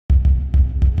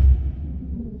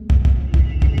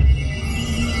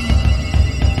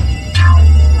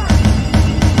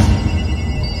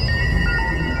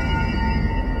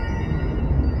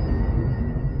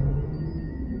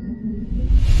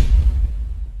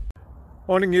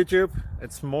Morning YouTube,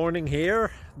 it's morning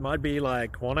here. It might be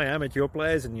like 1 a.m. at your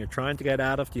place and you're trying to get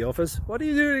out of the office. What are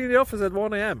you doing in the office at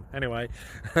 1 a.m? Anyway,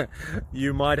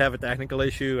 you might have a technical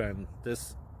issue and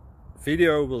this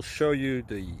video will show you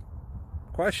the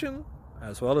question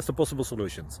as well as the possible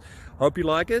solutions. Hope you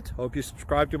like it, hope you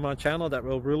subscribe to my channel. That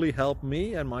will really help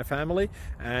me and my family,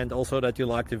 and also that you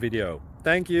like the video.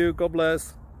 Thank you, God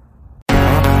bless.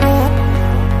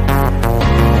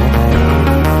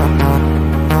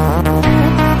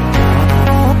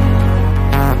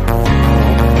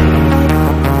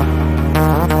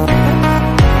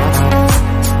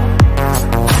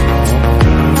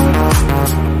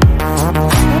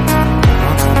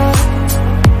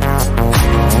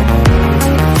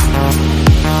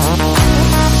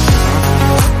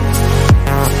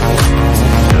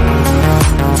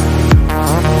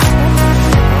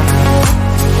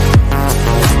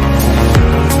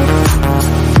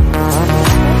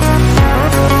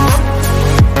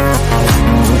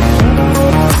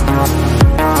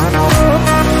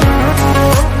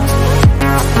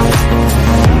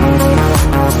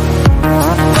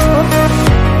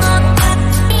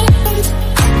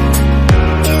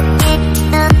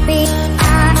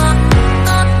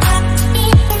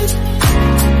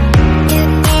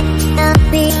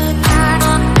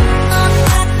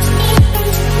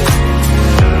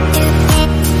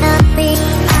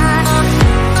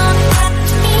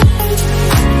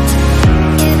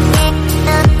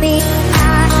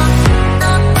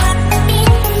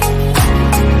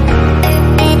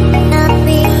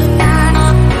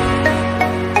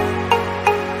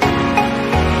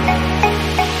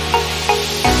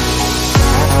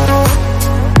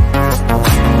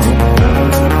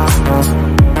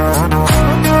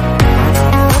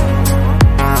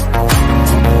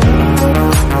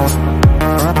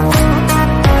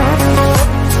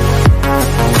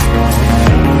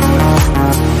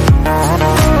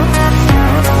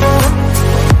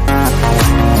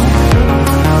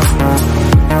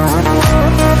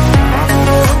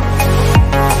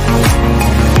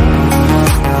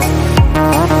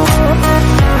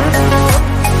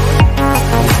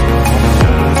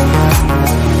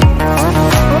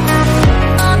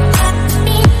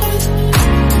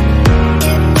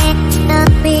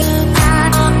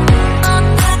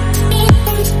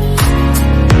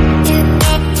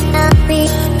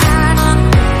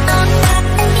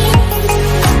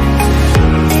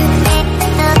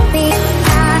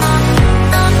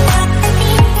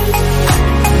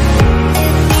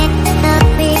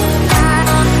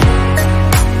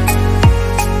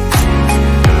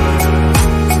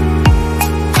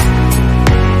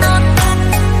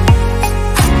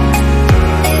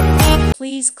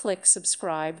 Please click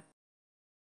subscribe.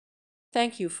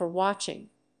 Thank you for watching.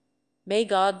 May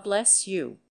God bless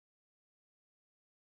you.